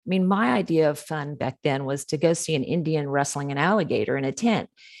mean, my idea of fun back then was to go see an Indian wrestling an alligator in a tent.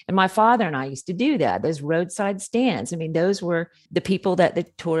 And my father and I used to do that, those roadside stands. I mean, those were the people that the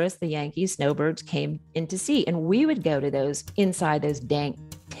tourists, the Yankees, snowbirds came in to see. And we would go to those inside those dank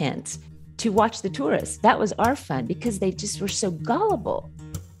tents to watch the tourists. That was our fun because they just were so gullible.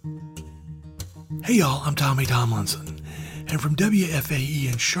 Hey y'all, I'm Tommy Tomlinson. And from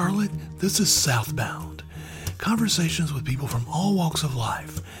WFAE in Charlotte, this is SouthBound. Conversations with people from all walks of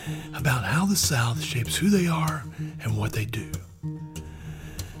life about how the South shapes who they are and what they do.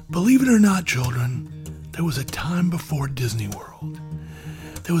 Believe it or not, children, there was a time before Disney World.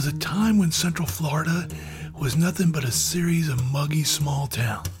 There was a time when Central Florida was nothing but a series of muggy small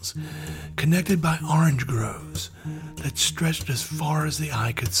towns connected by orange groves that stretched as far as the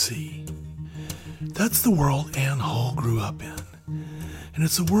eye could see. That's the world Ann Hull grew up in, and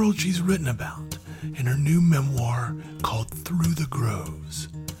it's the world she's written about in her new memoir called Through the Groves.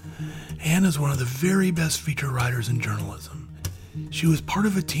 Ann is one of the very best feature writers in journalism. She was part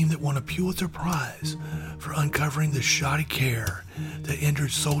of a team that won a Pulitzer Prize for uncovering the shoddy care that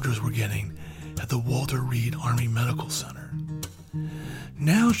injured soldiers were getting at the Walter Reed Army Medical Center.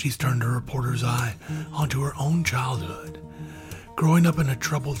 Now she's turned her reporter's eye onto her own childhood, growing up in a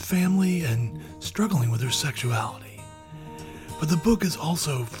troubled family and struggling with her sexuality. But the book is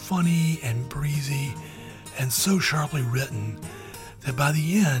also funny and breezy and so sharply written that by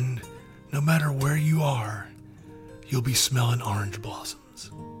the end, no matter where you are, you'll be smelling orange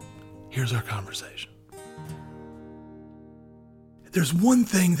blossoms. Here's our conversation. There's one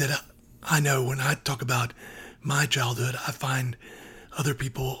thing that I know when I talk about my childhood, I find other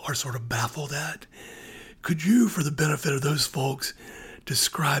people are sort of baffled at. Could you, for the benefit of those folks,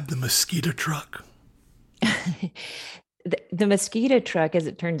 describe the mosquito truck? The mosquito truck, as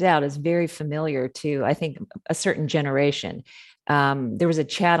it turns out, is very familiar to, I think, a certain generation. There was a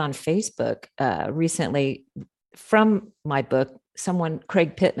chat on Facebook recently from my book.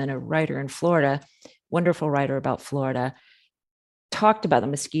 Craig Pittman, a writer in Florida, wonderful writer about Florida, talked about the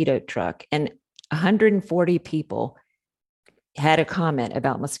mosquito truck, and 140 people had a comment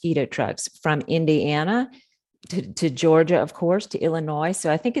about mosquito trucks from Indiana to Georgia, of course, to Illinois.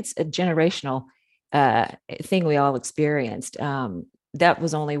 So I think it's a generational thing we all experienced. That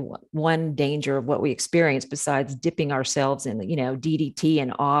was only one danger of what we experienced besides dipping ourselves in, DDT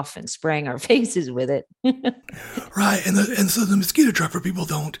and off and spraying our faces with it. Right. And so the mosquito truck, for people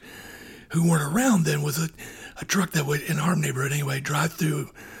who weren't around then, was a truck that would, in our neighborhood anyway, drive through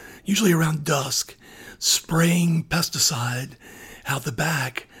usually around dusk, spraying pesticide out the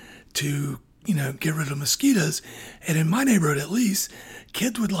back to, get rid of mosquitoes. And in my neighborhood, at least,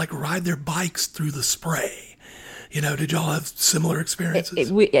 kids would ride their bikes through the spray. Did y'all have similar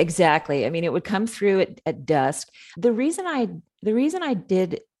experiences? Exactly. I mean, it would come through at dusk. The reason I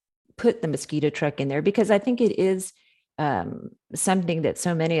did put the mosquito truck in there, because I think it is something that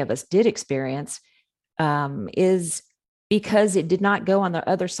so many of us did experience, is because it did not go on the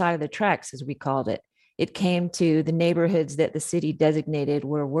other side of the tracks, as we called it. It came to the neighborhoods that the city designated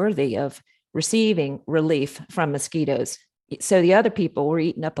were worthy of receiving relief from mosquitoes. So the other people were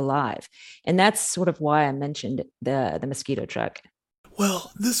eaten up alive. And that's sort of why I mentioned the mosquito truck.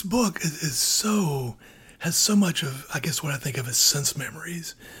 Well, this book has so much of, I guess, what I think of as sense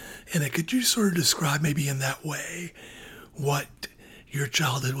memories. And could you sort of describe maybe in that way what your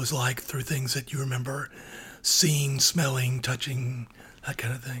childhood was like through things that you remember seeing, smelling, touching, that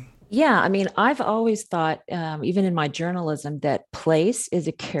kind of thing? Yeah, I mean, I've always thought, even in my journalism, that place is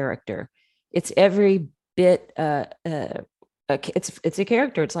a character. It's every bit, it's a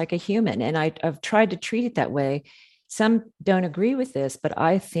character. It's like a human. And I've tried to treat it that way. Some don't agree with this, but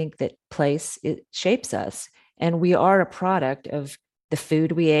I think that place, it shapes us. And we are a product of the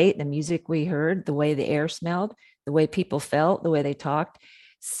food we ate, the music we heard, the way the air smelled, the way people felt, the way they talked.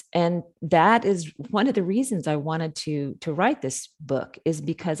 And that is one of the reasons I wanted to write this book, is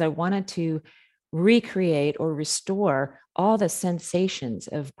because I wanted to recreate or restore all the sensations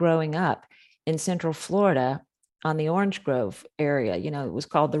of growing up in Central Florida on the Orange Grove area. It was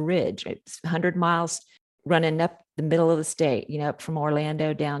called the Ridge. It's 100 miles running up the middle of the state, up from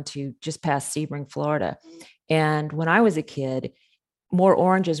Orlando down to just past Sebring, Florida. And when I was a kid, more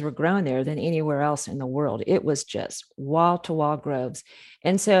oranges were grown there than anywhere else in the world. It was just wall to wall groves.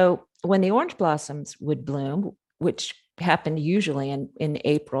 And so when the orange blossoms would bloom, which happened usually in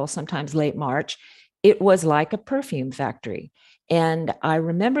April, sometimes late March, it was like a perfume factory. And I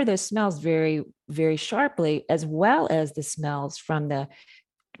remember those smells very, very sharply, as well as the smells from the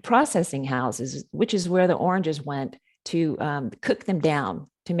processing houses, which is where the oranges went to cook them down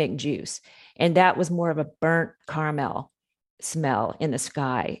to make juice. And that was more of a burnt caramel smell in the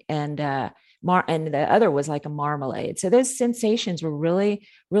sky. And the other was like a marmalade. So those sensations were really,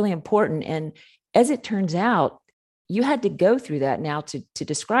 really important. And as it turns out, you had to go through that now to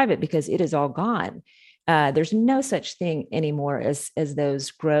describe it, because it is all gone. There's no such thing anymore as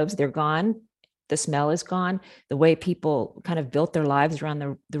those groves. They're gone. The smell is gone. The way people kind of built their lives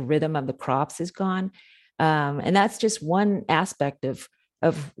around the rhythm of the crops is gone. And that's just one aspect of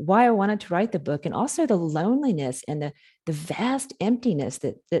why I wanted to write the book, and also the loneliness and the vast emptiness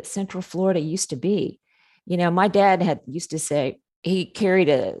that Central Florida used to be. My dad had used to say he carried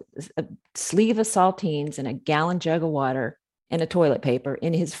a sleeve of saltines and a gallon jug of water and a toilet paper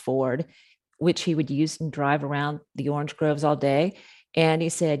in his Ford, which he would use and drive around the orange groves all day. And he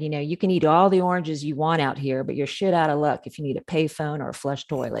said, you can eat all the oranges you want out here, but you're shit out of luck if you need a payphone or a flush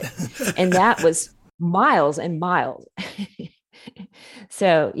toilet. And that was miles and miles.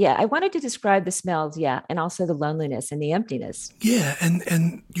 So yeah, I wanted to describe the smells, yeah, and also the loneliness and the emptiness. Yeah,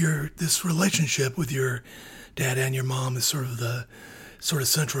 and your this relationship with your dad and your mom is sort of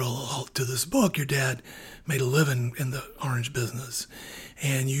central to this book. Your dad made a living in the orange business,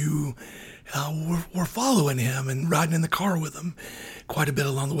 and you were following him and riding in the car with him quite a bit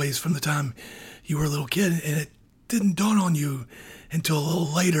along the ways from the time you were a little kid. And it didn't dawn on you until a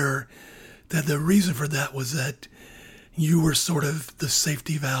little later that the reason for that was that you were sort of the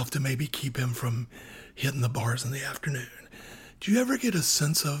safety valve to maybe keep him from hitting the bars in the afternoon. Do you ever get a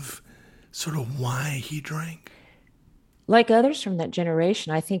sense of sort of why he drank? Like others from that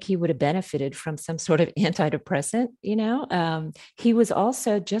generation, I think he would have benefited from some sort of antidepressant. He was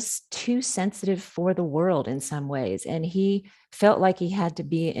also just too sensitive for the world in some ways. And he felt like he had to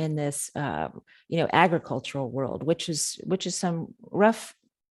be in this, agricultural world, which is some rough,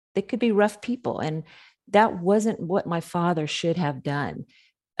 they could be rough people. And that wasn't what my father should have done.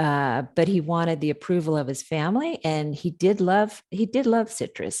 But he wanted the approval of his family, and he did love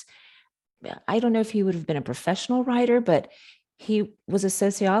citrus. I don't know if he would have been a professional writer, but he was a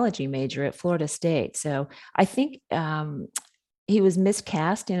sociology major at Florida State. So I think he was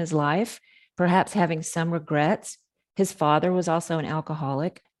miscast in his life, perhaps having some regrets. His father was also an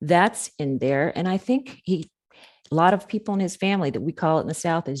alcoholic. That's in there. And I think a lot of people in his family, that we call it in the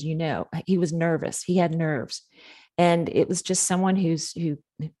South, as you know, he was nervous. He had nerves. And it was just someone who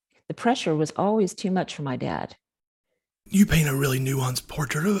the pressure was always too much for my dad. You paint a really nuanced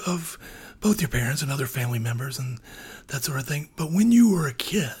portrait of both your parents and other family members and that sort of thing. But when you were a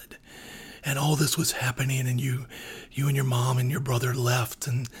kid and all this was happening, and you and your mom and your brother left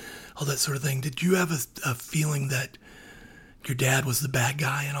and all that sort of thing, did you have a feeling that your dad was the bad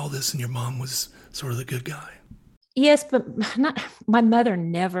guy in all this and your mom was sort of the good guy? Yes, but not my mother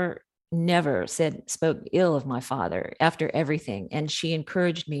never spoke ill of my father after everything. And she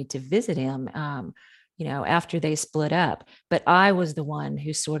encouraged me to visit him, after they split up. But I was the one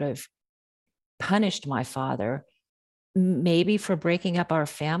who sort of punished my father, maybe for breaking up our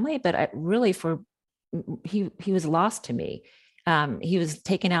family, but really for he was lost to me. He was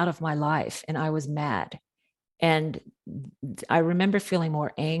taken out of my life, and I was mad. And I remember feeling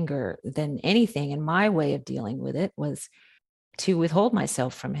more anger than anything. And my way of dealing with it was to withhold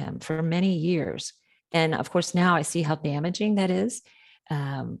myself from him for many years. And of course, now I see how damaging that is.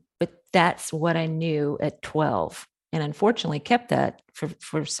 But that's what I knew at 12. And unfortunately kept that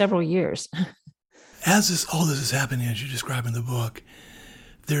for several years. As all this is happening, as you describe in the book,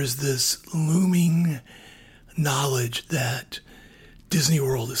 there's this looming knowledge that Disney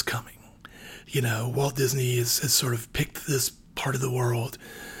World is coming. Walt Disney has sort of picked this part of the world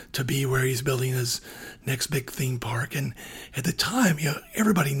to be where he's building his next big theme park. And at the time,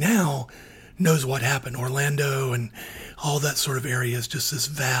 everybody now knows what happened. Orlando and all that sort of area is just this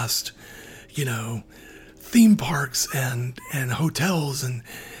vast, theme parks and hotels and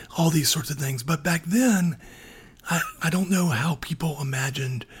all these sorts of things. But back then, I don't know how people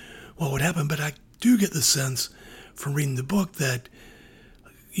imagined what would happen, but I do get the sense from reading the book that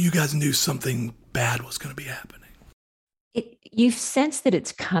you guys knew something bad was going to be happening. You sense that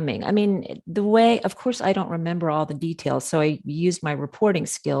it's coming. I mean, the way, of course, I don't remember all the details. So I used my reporting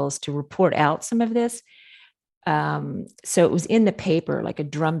skills to report out some of this. So it was in the paper, like a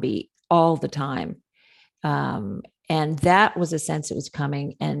drumbeat all the time. And that was a sense it was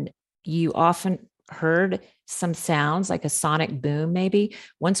coming. And you often heard some sounds like a sonic boom, maybe.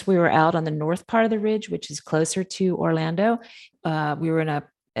 Once we were out on the north part of the ridge, which is closer to Orlando, we were in a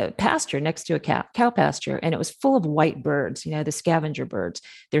pasture next to a cow pasture, and it was full of white birds, the scavenger birds.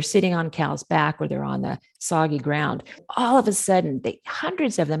 They're sitting on cows' back, or they're on the soggy ground. All of a sudden,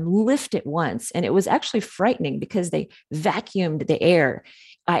 hundreds of them lift at once, and it was actually frightening because they vacuumed the air.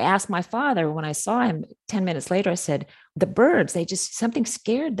 I asked my father when I saw him 10 minutes later, I said, the birds, they just, something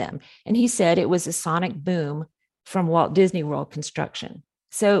scared them. And he said it was a sonic boom from Walt Disney World construction.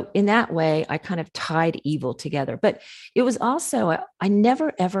 So in that way, I kind of tied evil together. But it was also, I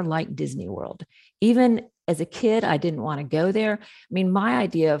never ever liked Disney World. Even as a kid, I didn't want to go there. I mean, my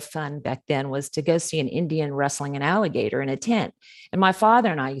idea of fun back then was to go see an Indian wrestling an alligator in a tent. And my father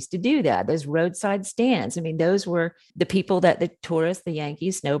and I used to do that, those roadside stands. I mean, those were the people that the tourists, the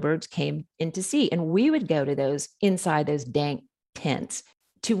Yankees, snowbirds came in to see. And we would go to those inside those dank tents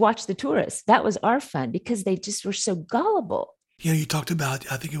to watch the tourists. That was our fun because they just were so gullible. You know, you talked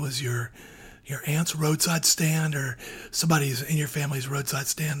about, I think it was your aunt's roadside stand or somebody's in your family's roadside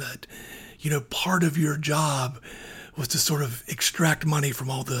stand that, you know, part of your job was to sort of extract money from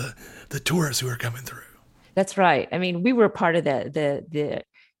all the tourists who were coming through. That's right. I mean, we were part of the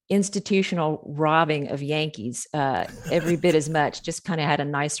institutional robbing of Yankees every bit as much. Just kind of had a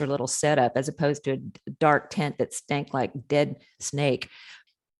nicer little setup as opposed to a dark tent that stank like dead snake.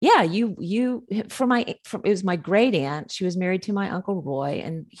 Yeah, you from it was my great aunt. She was married to my uncle Roy,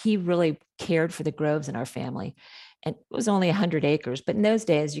 and he really cared for the groves in our family. And it was only 100 acres, but in those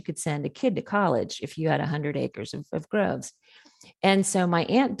days you could send a kid to college if you had 100 acres of groves. And so my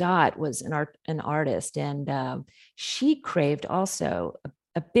aunt Dot was an artist, and she craved also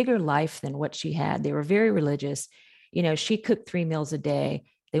a bigger life than what she had. They were very religious. You know, she cooked 3 meals a day.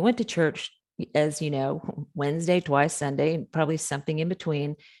 They went to church, as you know, Wednesday, twice Sunday, and probably something in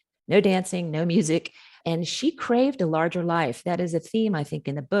between. No dancing, no music. And she craved a larger life. That is a theme, I think,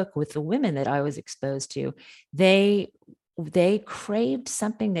 in the book with the women that I was exposed to. They they craved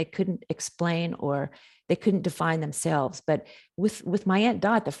something they couldn't explain or they couldn't define themselves. But with my Aunt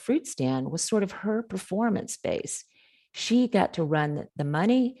Dot, the fruit stand was sort of her performance space. She got to run the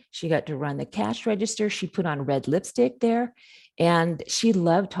money. She got to run the cash register. She put on red lipstick there. And she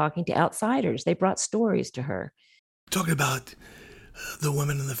loved talking to outsiders. They brought stories to her. Talking about the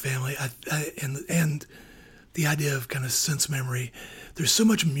women in the family and the idea of kind of sense memory, there's so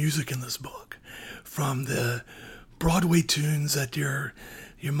much music in this book, from the Broadway tunes that your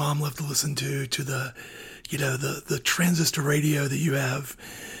mom loved to listen to the the transistor radio that you have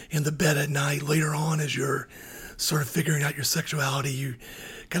in the bed at night. Later on, as you're sort of figuring out your sexuality, you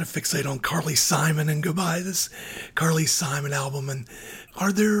kind of fixate on Carly Simon and go buy this Carly Simon album. And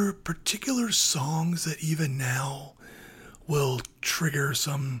are there particular songs that even now will trigger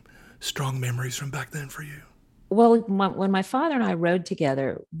some strong memories from back then for you? Well, when my father and I rode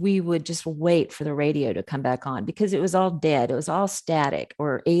together, we would just wait for the radio to come back on because it was all dead. It was all static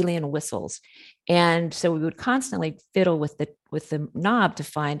or alien whistles. And so we would constantly fiddle with the knob to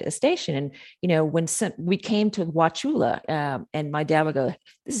find a station. And, when we came to Wauchula, and my dad would go,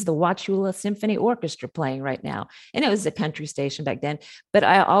 "This is the Wauchula Symphony Orchestra playing right now." And it was a country station back then. But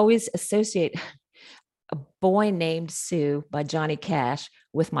I always associate A Boy Named Sue by Johnny Cash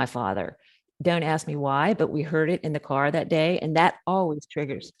with my father. Don't ask me why, but we heard it in the car that day, and that always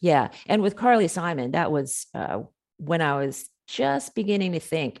triggers. Yeah, and with Carly Simon, that was when I was just beginning to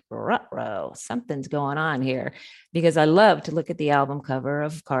think, ruh-roh, something's going on here, because I love to look at the album cover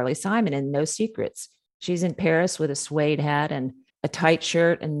of Carly Simon and No Secrets. She's in Paris with a suede hat and a tight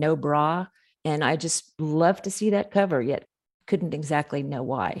shirt and no bra, and I just love to see that cover, yet couldn't exactly know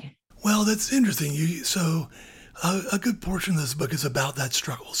why. Well, that's interesting. A good portion of this book is about that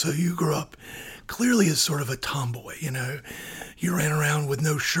struggle. So you grew up clearly as sort of a tomboy, You ran around with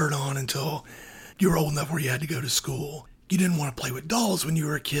no shirt on until you were old enough where you had to go to school. You didn't want to play with dolls when you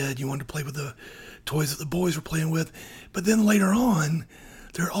were a kid. You wanted to play with the toys that the boys were playing with. But then later on,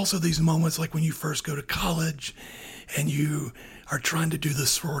 there are also these moments like when you first go to college and you are trying to do the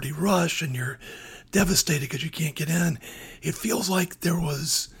sorority rush and you're devastated because you can't get in. It feels like there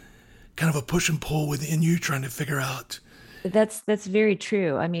was kind of a push and pull within you trying to figure out. That's very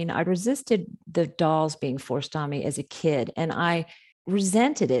true. I mean, I resisted the dolls being forced on me as a kid, and I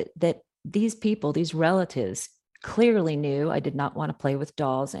resented it that these people, these relatives, clearly knew I did not want to play with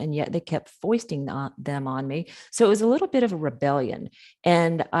dolls, and yet they kept foisting them on me. So it was a little bit of a rebellion,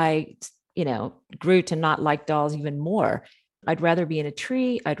 and I, grew to not like dolls even more. I'd rather be in a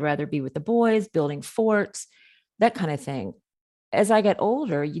tree. I'd rather be with the boys, building forts, that kind of thing. As I get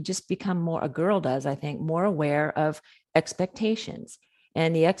older, you just become more, a girl does, I think, more aware of expectations.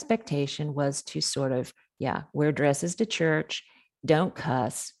 And the expectation was to sort of, wear dresses to church, don't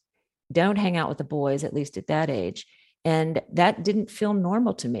cuss, don't hang out with the boys, at least at that age. And that didn't feel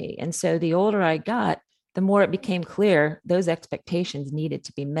normal to me. And so the older I got, the more it became clear those expectations needed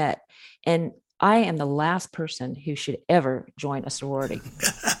to be met. And I am the last person who should ever join a sorority.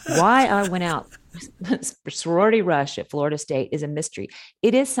 Why I went out for sorority rush at Florida State is a mystery.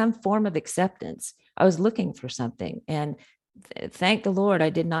 It is some form of acceptance, I was looking for something. And thank the Lord, I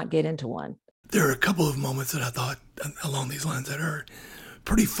did not get into one. There are a couple of moments that I thought along these lines that are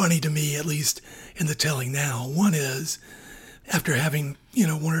pretty funny to me, at least in the telling now. One is after having,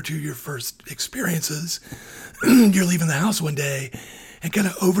 one or two of your first experiences, you're leaving the house one day and kind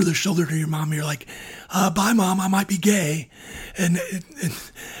of over the shoulder to your mom, you're like, bye, Mom, I might be gay. And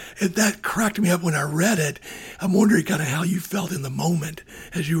that cracked me up when I read it. I'm wondering kind of how you felt in the moment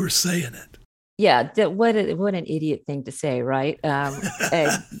as you were saying it. Yeah, what an idiot thing to say, right?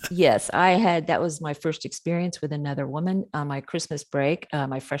 Yes, that was my first experience with another woman on my Christmas break,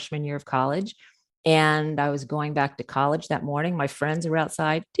 my freshman year of college. And I was going back to college that morning. My friends were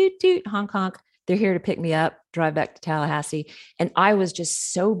outside, toot, toot, honk, honk. They're here to pick me up, drive back to Tallahassee. And I was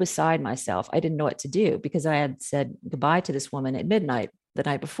just so beside myself. I didn't know what to do because I had said goodbye to this woman at midnight the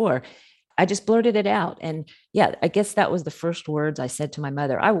night before. I just blurted it out. And yeah, I guess that was the first words I said to my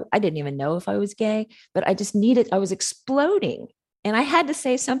mother. I didn't even know if I was gay, but I was exploding and I had to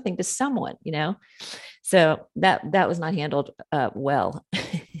say something to someone. So that was not handled well.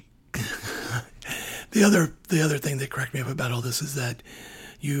 The other thing that cracked me up about all this is that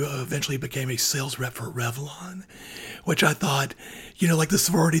you eventually became a sales rep for Revlon, which I thought, like the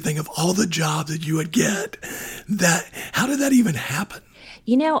sorority thing of all the jobs that you would get, how did that even happen?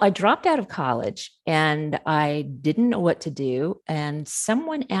 I dropped out of college and I didn't know what to do. And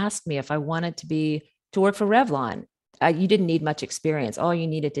someone asked me if I wanted to work for Revlon. You didn't need much experience. All you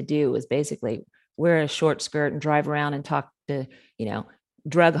needed to do was basically wear a short skirt and drive around and talk to,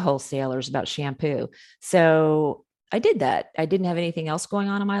 drug wholesalers about shampoo. So I did that. I didn't have anything else going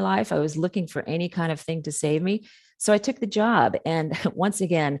on in my life. I was looking for any kind of thing to save me. So I took the job. And once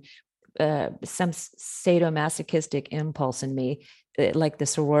again, some sadomasochistic impulse in me, like the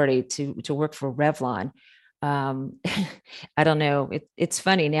sorority, to work for Revlon. I don't know. It's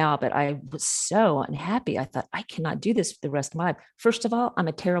funny now, but I was so unhappy. I thought I cannot do this for the rest of my life. First of all, I'm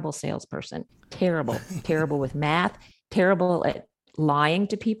a terrible salesperson. Terrible, terrible with math. Terrible at lying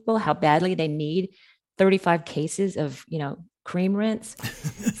to people how badly they need 35 cases of cream rinse.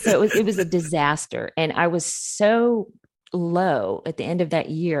 So it was a disaster, and I was so low at the end of that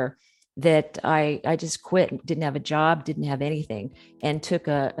year that I just quit. Didn't have a job, didn't have anything, and took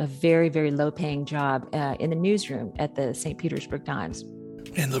a very, very low paying job in the newsroom at the St. Petersburg Times.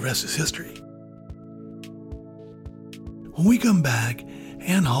 And the rest is history. When we come back,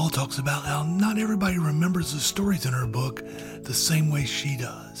 Ann Hall talks about how not everybody remembers the stories in her book the same way she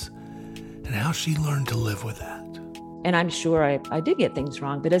does, and how she learned to live with that. And I'm sure I did get things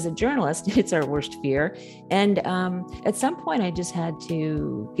wrong, but as a journalist, it's our worst fear. And at some point, I just had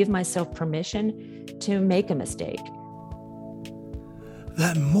to give myself permission to make a mistake.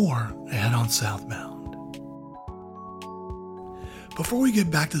 That and more ahead on SouthBound. Before we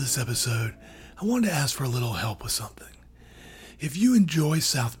get back to this episode, I wanted to ask for a little help with something. If you enjoy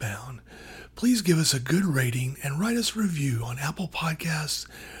SouthBound, please give us a good rating and write us a review on Apple Podcasts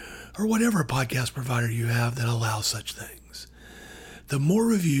or whatever podcast provider you have that allows such things. The more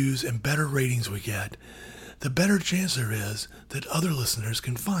reviews and better ratings we get, the better chance there is that other listeners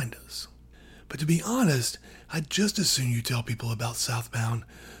can find us. But to be honest, I'd just as soon you tell people about SouthBound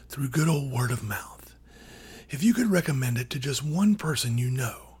through good old word of mouth. If you could recommend it to just one person you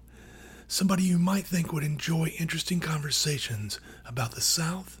know, somebody you might think would enjoy interesting conversations about the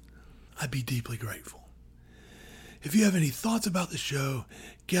South, I'd be deeply grateful. If you have any thoughts about the show,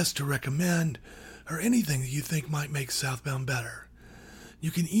 guests to recommend, or anything that you think might make SouthBound better, you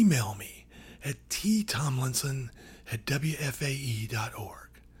can email me at ttomlinson@wfae.org.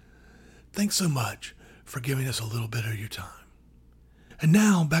 Thanks so much for giving us a little bit of your time. And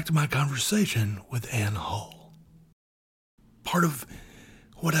now back to my conversation with Ann Hall. Part of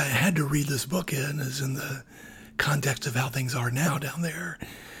what I had to read this book in is in the context of how things are now down there,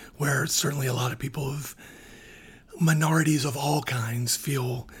 where certainly a lot of people of minorities of all kinds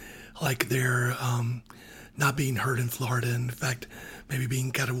feel like they're not being heard in Florida. In fact, maybe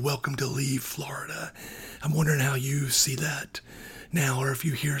being kind of welcome to leave Florida. I'm wondering how you see that now, or if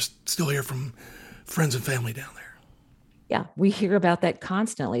you still hear from friends and family down there. Yeah, we hear about that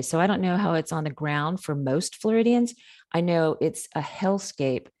constantly. So I don't know how it's on the ground for most Floridians. I know it's a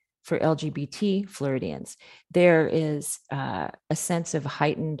hellscape for LGBT Floridians. There is a sense of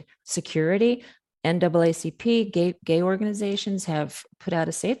heightened security. NAACP, gay organizations have put out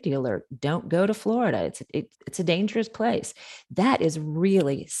a safety alert. Don't go to Florida. It's a dangerous place. That is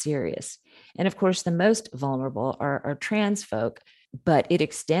really serious. And of course, the most vulnerable are trans folk, but it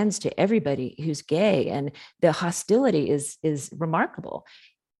extends to everybody who's gay. And the hostility is remarkable.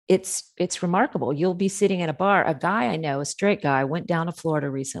 It's remarkable. You'll be sitting in a bar. A guy I know, a straight guy, went down to Florida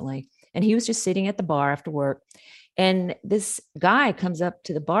recently And he was just sitting at the bar after work. And this guy comes up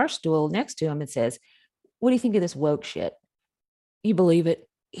to the bar stool next to him and says, "What do you think of this woke shit? You believe it?"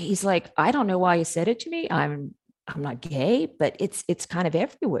 He's like, "I don't know why you said it to me. I'm not gay, but it's kind of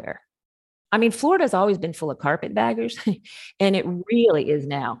everywhere." I mean, Florida's always been full of carpetbaggers, and it really is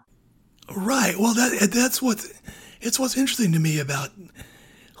now. Right. Well, that's what's interesting to me about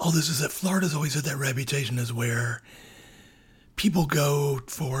all this is that Florida's always had that reputation as where people go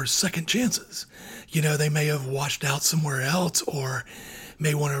for second chances. You know, they may have washed out somewhere else or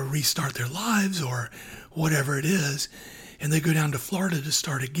may want to restart their lives or whatever it is, and they go down to Florida to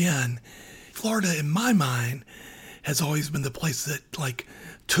start again. Florida, in my mind, has always been the place that, like,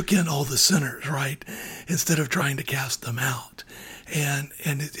 took in all the sinners, right? Instead of trying to cast them out. And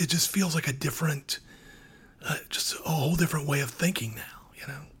it just feels like a different, just a whole different way of thinking now, you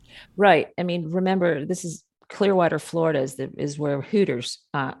know? Right. I mean, remember, this is Clearwater, Florida, is where Hooters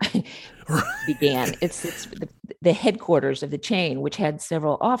began. It's the headquarters of the chain, which had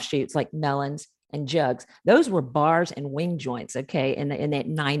several offshoots like Melons and Jugs. Those were bars and wing joints, okay, in the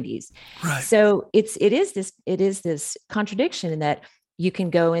 90s. Right. So it is this contradiction in that you can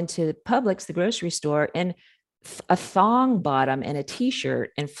go into Publix, the grocery store, and a thong bottom and a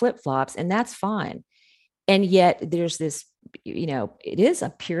t-shirt and flip-flops, and that's fine. And yet there's this, it is a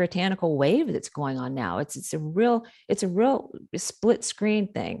puritanical wave that's going on now. It's a real split screen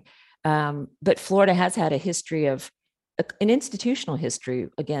thing. But Florida has had a history of an institutional history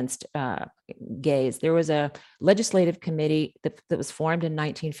against gays. There was a legislative committee that was formed in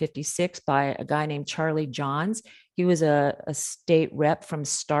 1956 by a guy named Charlie Johns. He was a state rep from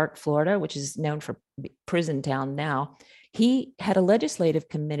Stark, Florida, which is known for prison town now. He had a legislative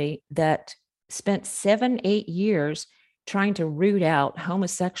committee that spent 7-8 years trying to root out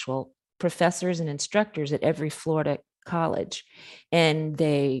homosexual professors and instructors at every Florida college. And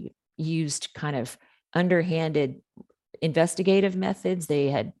they used kind of underhanded investigative methods. They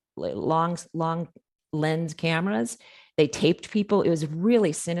had long lens cameras. They taped people. It was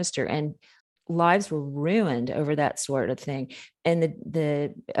really sinister, and lives were ruined over that sort of thing. And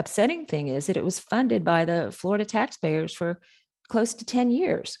the upsetting thing is that it was funded by the Florida taxpayers for close to 10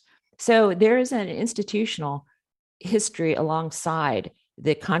 years. So there is an institutional history alongside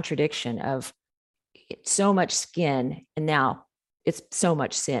the contradiction of so much skin and now it's so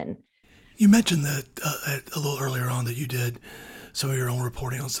much sin. You mentioned that a little earlier on that you did some of your own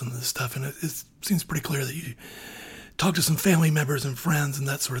reporting on some of this stuff, and it seems pretty clear that you talked to some family members and friends and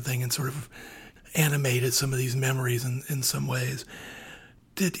that sort of thing and sort of animated some of these memories in some ways.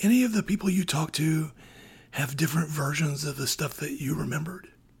 Did any of the people you talked to have different versions of the stuff that you remembered?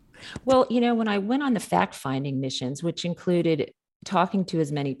 Well, when I went on the fact finding missions, which included talking to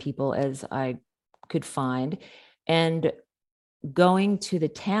as many people as I could find and going to the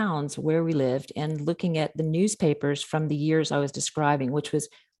towns where we lived and looking at the newspapers from the years I was describing, which was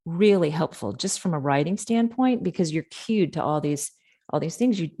really helpful just from a writing standpoint, because you're cued to all these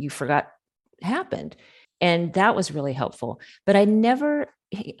things you forgot happened. And that was really helpful. But I never,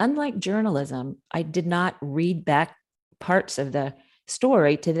 unlike journalism, I did not read back parts of the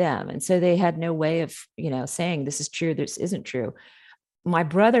story to them. And so they had no way of, saying this is true, this isn't true. My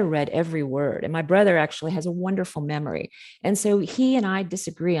brother read every word, and my brother actually has a wonderful memory. And so he and I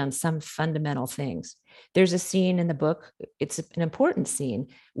disagree on some fundamental things. There's a scene in the book, it's an important scene,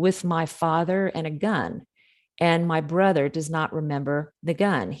 with my father and a gun. And my brother does not remember the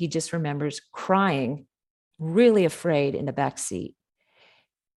gun. He just remembers crying, really afraid in the back seat.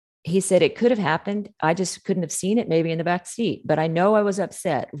 He said it could have happened. I just couldn't have seen it maybe in the back seat, but I know I was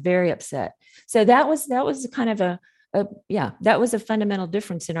upset, very upset. So that was kind of that was a fundamental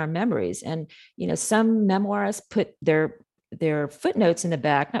difference in our memories. And, some memoirists put their footnotes in the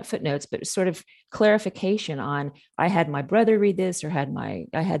back, not footnotes, but sort of clarification on, I had my brother read this, or I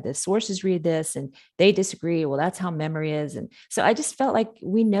had the sources read this, and they disagree. Well, that's how memory is. And so I just felt like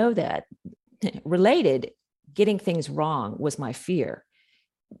we know that related, getting things wrong was my fear.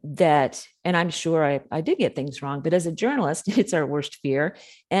 And I'm sure I did get things wrong, but as a journalist, it's our worst fear.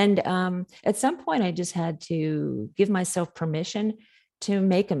 And at some point, I just had to give myself permission to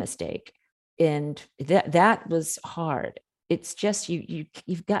make a mistake. And that was hard. It's just,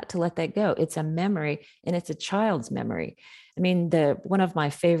 you've got to let that go. It's a memory, and it's a child's memory. I mean, one of my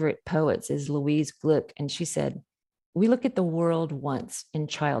favorite poets is Louise Gluck, and she said, "We look at the world once in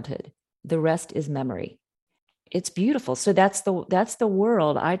childhood. The rest is memory." It's beautiful. So that's the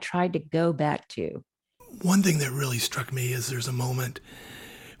world I tried to go back to. One thing that really struck me is there's a moment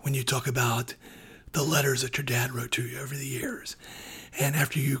when you talk about the letters that your dad wrote to you over the years. And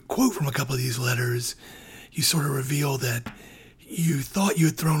after you quote from a couple of these letters, you sort of reveal that you thought you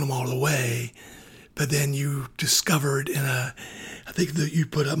had thrown them all away, but then you discovered I think that you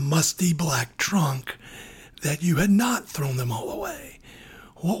put a musty black trunk that you had not thrown them all away.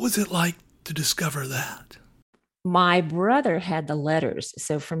 What was it like to discover that? My brother had the letters.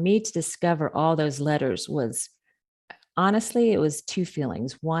 So for me to discover all those letters was honestly, it was two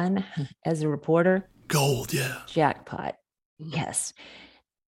feelings. One, as a reporter, Gold, yeah. jackpot. Yes.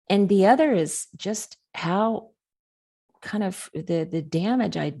 And the other is just how kind of the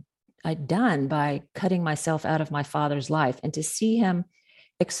damage I'd done by cutting myself out of my father's life, and to see him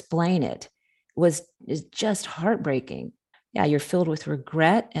explain it was is just heartbreaking. Yeah, you're filled with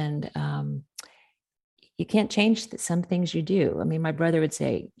regret, and you can't change some things you do. I mean, my brother would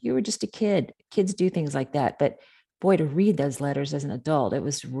say, "You were just a kid. Kids do things like that." But boy, to read those letters as an adult, it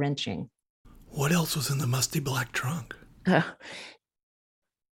was wrenching. What else was in the musty black trunk?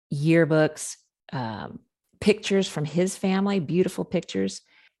 Yearbooks, um, pictures from his family, beautiful pictures,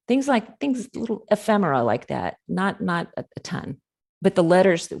 things little ephemera like that. Not a ton, but the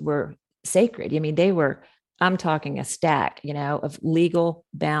letters that were sacred. I mean, they were. I'm talking a stack, of legal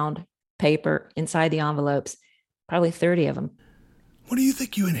bound paper inside the envelopes, probably 30 of them. What do you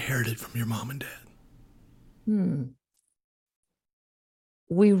think you inherited from your mom and dad? Hmm.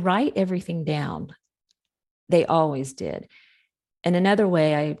 We write everything down. They always did. And another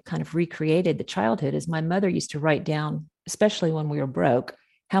way I kind of recreated the childhood is my mother used to write down, especially when we were broke,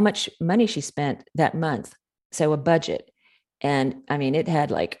 how much money she spent that month. So a budget. And I mean, it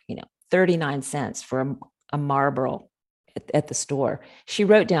had 39 cents for a Marlboro at the store. She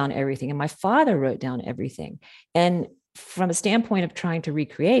wrote down everything, and my father wrote down everything. And from a standpoint of trying to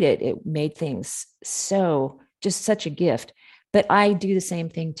recreate it, it made things just such a gift. But I do the same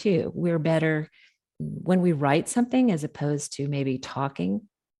thing too. We're better when we write something as opposed to maybe talking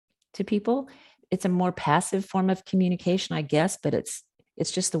to people. It's a more passive form of communication, I guess, but it's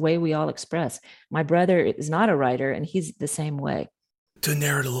just the way we all express. My brother is not a writer, and he's the same way. To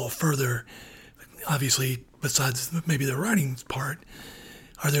narrow it a little further, obviously, besides maybe the writing part,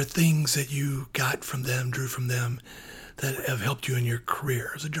 are there things that you got from them, drew from them, that have helped you in your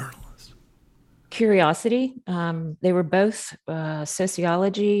career as a journalist? Curiosity. They were both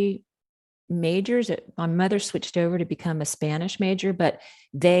sociology majors. My mother switched over to become a Spanish major, but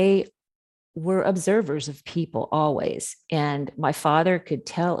they were observers of people always. And my father could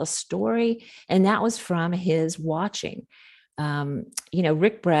tell a story, and that was from his watching.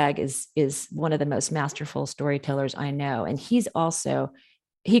 Rick Bragg is one of the most masterful storytellers I know, and he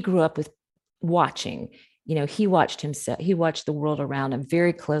grew up with watching. He watched himself. He watched the world around him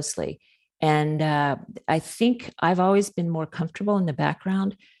very closely, and I think I've always been more comfortable in the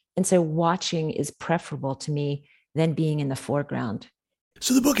background, and so watching is preferable to me than being in the foreground.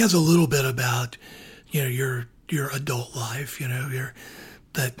 So the book has a little bit about, your adult life,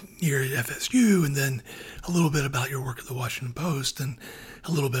 that you're at FSU, and then a little bit about your work at the Washington Post, and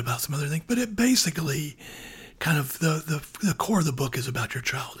a little bit about some other things. But it basically kind of the core of the book is about your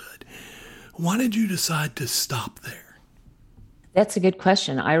childhood. Why did you decide to stop there? That's a good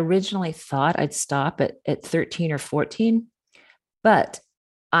question. I originally thought I'd stop at 13 or 14, but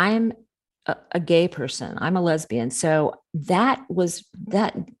I'm a gay person. I'm a lesbian. So that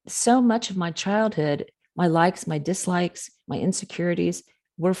so much of my childhood, my likes, my dislikes, my insecurities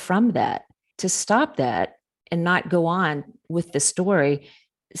were from that. To stop that and not go on with the story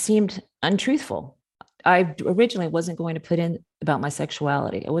seemed untruthful. I originally wasn't going to put in about my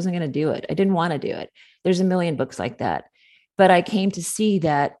sexuality. I wasn't going to do it. I didn't want to do it. There's a million books like that. But I came to see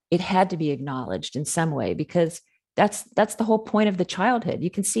that it had to be acknowledged in some way, because that's the whole point of the childhood.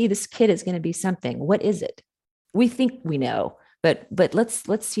 You can see this kid is going to be something. What is it? We think we know, but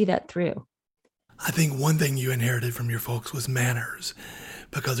let's see that through. I think one thing you inherited from your folks was manners,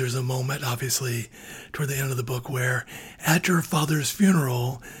 because there's a moment, obviously, toward the end of the book where, at your father's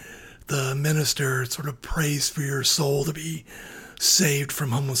funeral, the minister sort of prays for your soul to be saved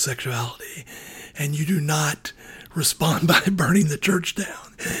from homosexuality, and you do not respond by burning the church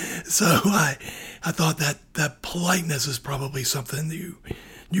down. So I thought that politeness is probably something that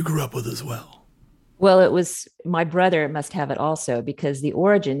you grew up with as well. Well, it was my brother must have it also, because the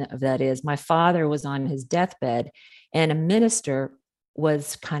origin of that is my father was on his deathbed, and a minister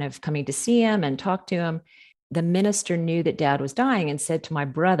was kind of coming to see him and talk to him. The minister knew that dad was dying and said to my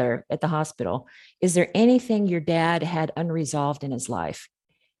brother at the hospital, "Is there anything your dad had unresolved in his life?"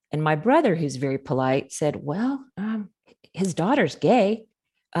 And my brother, who's very polite, said, "Well, his daughter's gay."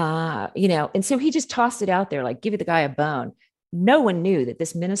 And so he just tossed it out there, like, give the guy a bone. No one knew that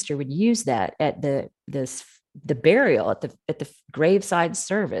this minister would use that at the burial, at the graveside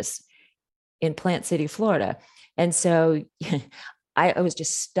service. in Plant City, Florida. And so I was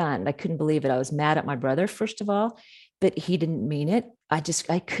just stunned. I couldn't believe it. I was mad at my brother, first of all, but he didn't mean it. I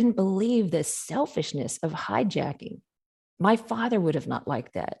couldn't believe the selfishness of hijacking. My father would have not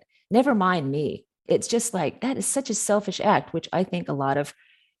liked that. Never mind me. It's just like that is such a selfish act, which I think a lot of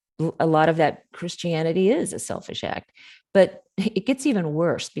that Christianity is a selfish act. But it gets even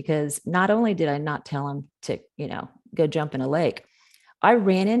worse because not only did I not tell him to, go jump in a lake, I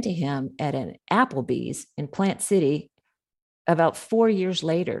ran into him at an Applebee's in Plant City about 4 years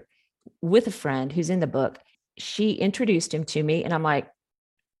later with a friend who's in the book. She introduced him to me, and I'm like,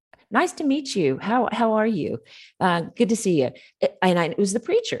 "Nice to meet you. How are you? Good to see you." It was the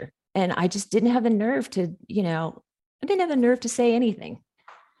preacher, and I just didn't have the nerve to, I didn't have the nerve to say anything.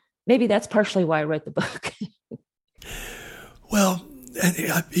 Maybe that's partially why I wrote the book. Well, and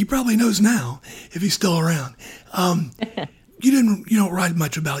he probably knows now if he's still around. You don't write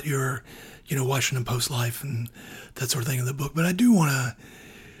much about your, Washington Post life and that sort of thing in the book, but I do want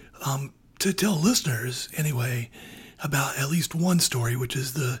to tell listeners anyway about at least one story, which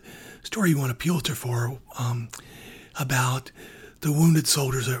is the story you want a Pulitzer for, about the wounded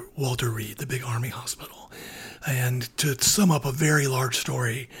soldiers at Walter Reed, the big Army hospital. And to sum up a very large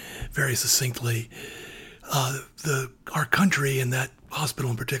story very succinctly, our country and that hospital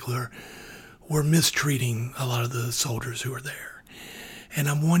in particular were mistreating a lot of the soldiers who were there. And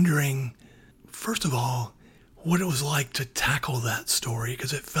I'm wondering, first of all, what it was like to tackle that story,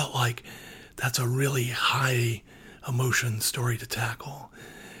 because it felt like that's a really high emotion story to tackle.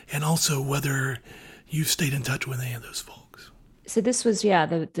 And also whether you stayed in touch with any of those folks. So this was, yeah,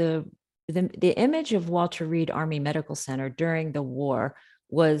 the image of Walter Reed Army Medical Center during the war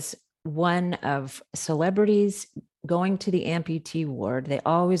was one of celebrities going to the amputee ward. They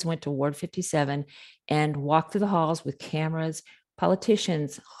always went to Ward 57 and walked through the halls with cameras.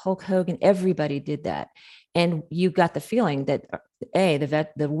 Politicians, Hulk Hogan, everybody did that. And you got the feeling that,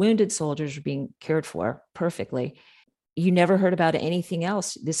 the wounded soldiers were being cared for perfectly. You never heard about anything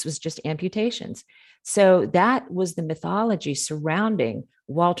else. This was just amputations. So that was the mythology surrounding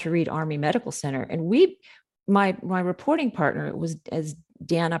Walter Reed Army Medical Center. And my reporting partner was as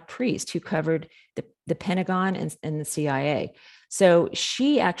Dana Priest, who covered the Pentagon and the CIA. So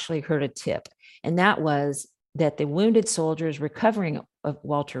she actually heard a tip, and that was that the wounded soldiers recovering of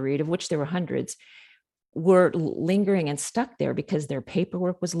Walter Reed, of which there were hundreds, were lingering and stuck there because their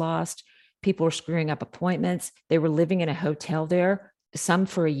paperwork was lost. People were screwing up appointments. They were living in a hotel there, some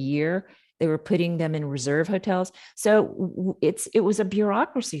for a year. They were putting them in reserve hotels. So it was a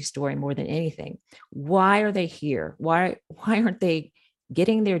bureaucracy story more than anything. Why are they here? Why aren't they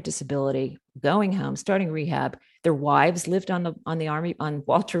getting their disability, going home, starting rehab? Their wives lived on the Army, on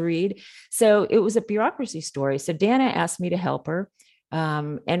Walter Reed. So it was a bureaucracy story. So Dana asked me to help her.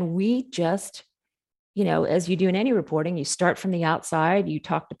 And we just, as you do in any reporting, you start from the outside, you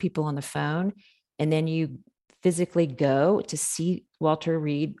talk to people on the phone, and then you physically go to see Walter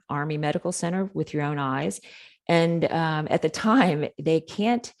Reed Army Medical Center with your own eyes. And at the time, they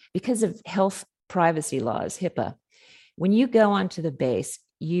can't, because of health privacy laws, HIPAA, when you go onto the base,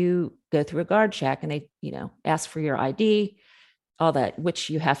 you go through a guard check and they, ask for your ID, all that, which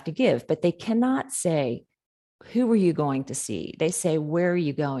you have to give, but they cannot say, who are you going to see? They say, where are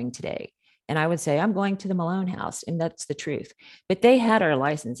you going today? And I would say, I'm going to the Malone house. And that's the truth. But they had our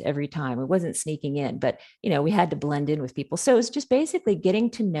license every time. It wasn't sneaking in, but, we had to blend in with people. So it's just basically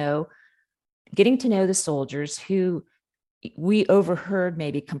getting to know the soldiers who we overheard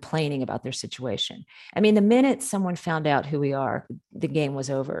maybe complaining about their situation. I mean, the minute someone found out who we are, the game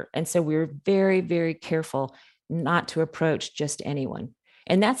was over. And so we were very, very careful not to approach just anyone.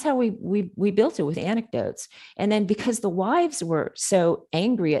 And that's how we built it, with anecdotes. And then because the wives were so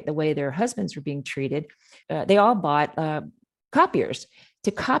angry at the way their husbands were being treated, they all bought copiers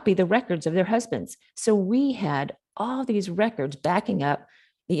to copy the records of their husbands. So we had all these records backing up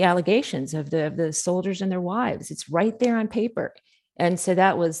the allegations of the soldiers and their wives. It's right there on paper. And so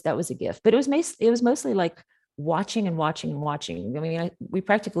that was a gift. But it was mostly like watching and watching and watching. I mean, we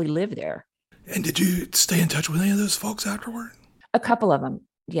practically lived there. And did you stay in touch with any of those folks afterward? A couple of them.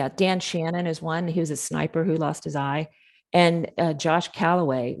 Yeah. Dan Shannon is one. He was a sniper who lost his eye. And Josh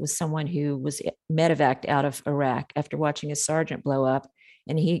Calloway was someone who was medevaced out of Iraq after watching his sergeant blow up.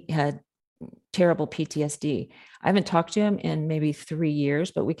 And he had terrible PTSD. I haven't talked to him in maybe 3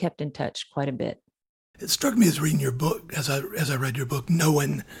 years, but we kept in touch quite a bit. It struck me as reading your book, as I read your book,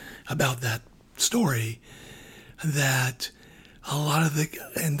 knowing about that story, that a lot of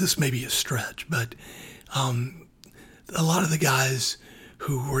and this may be a stretch, but a lot of the guys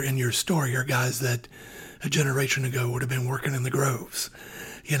who were in your story are guys that a generation ago would have been working in the groves.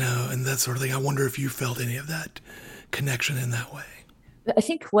 and that sort of thing. I wonder if you felt any of that connection in that way. I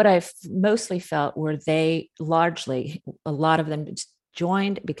think what I've mostly felt were they largely, a lot of them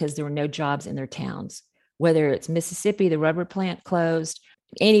joined because there were no jobs in their towns. Whether it's Mississippi, the rubber plant closed,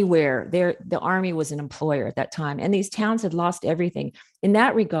 anywhere there, the Army was an employer at that time. And these towns had lost everything. In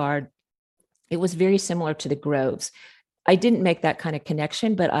that regard, it was very similar to the Groves. I didn't make that kind of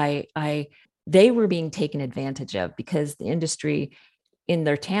connection, but they were being taken advantage of because the industry in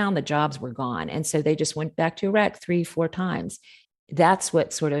their town, the jobs were gone. And so they just went back to Iraq 3, 4 times. That's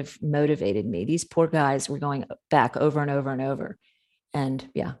what sort of motivated me. These poor guys were going back over and over and over. And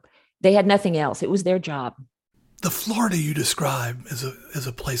yeah, they had nothing else. It was their job. The Florida you describe is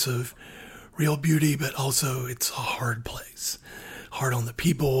a place of real beauty, but also it's a hard place. Hard on the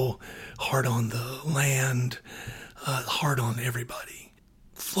people, hard on the land, hard on everybody.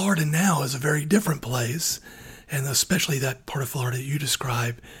 Florida now is a very different place, and especially that part of Florida you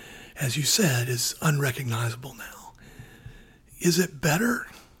describe, as you said, is unrecognizable now. Is it better?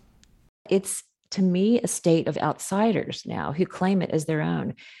 It's, to me, a state of outsiders now who claim it as their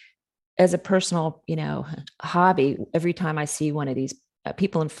own. As a personal, hobby, every time I see one of these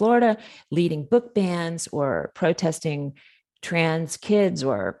people in Florida leading book bans or protesting trans kids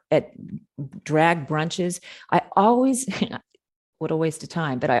or at drag brunches, I always, what a waste of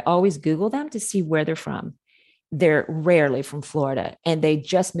time, but I always Google them to see where they're from. They're rarely from Florida, and they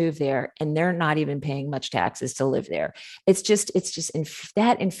just moved there, and they're not even paying much taxes to live there. It's just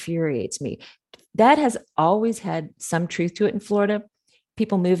that infuriates me. That has always had some truth to it in Florida.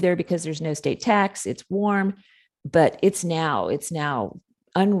 People move there because there's no state tax. It's warm, but it's now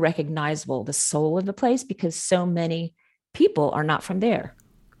unrecognizable, the soul of the place, because so many people are not from there.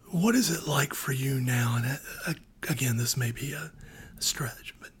 What is it like for you now? And again, this may be a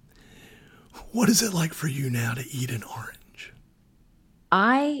stretch, but what is it like for you now to eat an orange?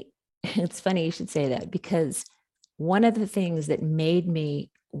 It's funny you should say that, because one of the things that made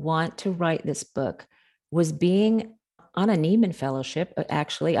me want to write this book was being on a Neiman Fellowship.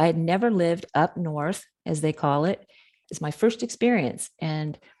 Actually, I had never lived up north, as they call it. It's my first experience.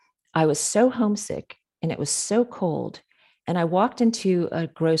 And I was so homesick and it was so cold. And I walked into a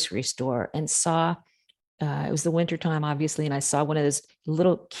grocery store and saw, it was the wintertime, obviously, and I saw one of those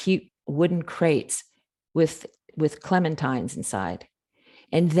little cute wooden crates with clementines inside.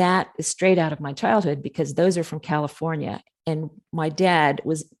 And that is straight out of my childhood, because those are from California. And my dad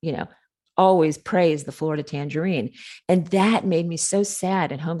was, always praised the Florida tangerine. And that made me so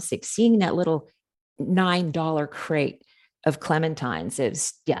sad and homesick, seeing that little $9 crate of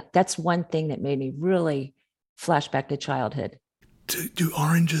clementines. That's one thing that made me really flash back to childhood. Do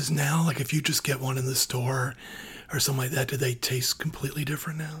oranges now, like if you just get one in the store or something like that, do they taste completely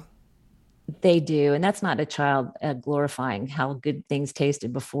different now? They do. And that's not a child glorifying how good things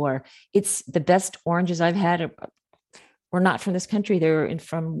tasted before. It's the best oranges I've had were not from this country. They were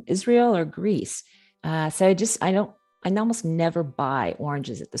from Israel or Greece. So I almost never buy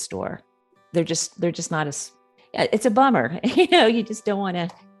oranges at the store. They're just not as, it's a bummer. You just don't want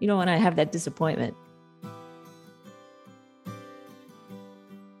to have that disappointment.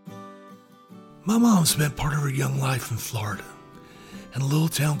 My mom spent part of her young life in Florida, in a little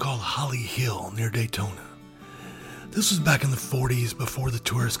town called Holly Hill near Daytona. This was back in the 40s, before the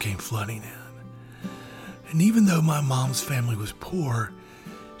tourists came flooding in. And even though my mom's family was poor,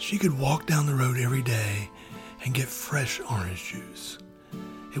 she could walk down the road every day and get fresh orange juice.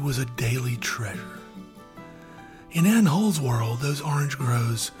 It was a daily treasure. In Ann Hull's world, those orange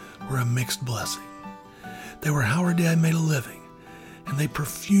groves were a mixed blessing. They were how her dad made a living, and they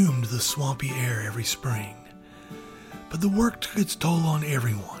perfumed the swampy air every spring. But the work took its toll on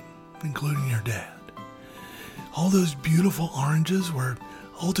everyone, including her dad. All those beautiful oranges were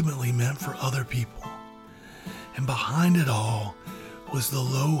ultimately meant for other people. And behind it all was the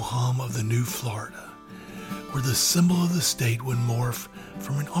low hum of the new Florida, where the symbol of the state would morph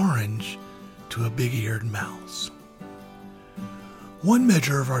from an orange to a big-eared mouse. One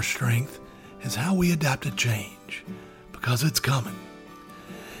measure of our strength is how we adapt to change, because it's coming.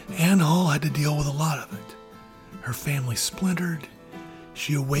 Ann Hull had to deal with a lot of it. Her family splintered,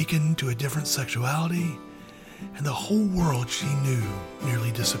 she awakened to a different sexuality, and the whole world she knew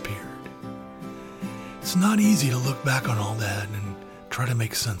nearly disappeared. It's not easy to look back on all that and try to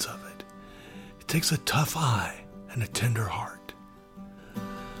make sense of it. It takes a tough eye and a tender heart.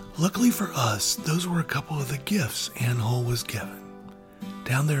 Luckily for us, those were a couple of the gifts Ann Hull was given,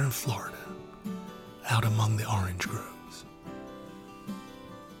 down there in Florida, out among the orange groves.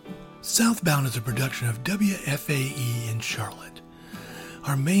 SouthBound is a production of WFAE in Charlotte.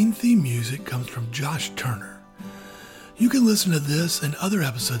 Our main theme music comes from Josh Turner. You can listen to this and other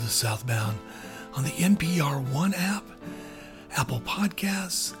episodes of Southbound on the NPR One app, Apple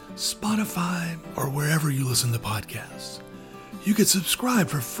Podcasts, Spotify, or wherever you listen to podcasts. You can subscribe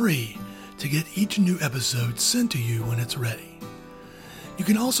for free to get each new episode sent to you when it's ready. You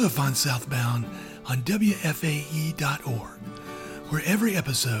can also find Southbound on WFAE.org, where every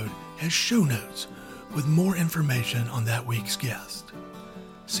episode has show notes with more information on that week's guest.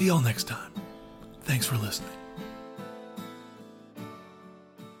 See y'all next time. Thanks for listening.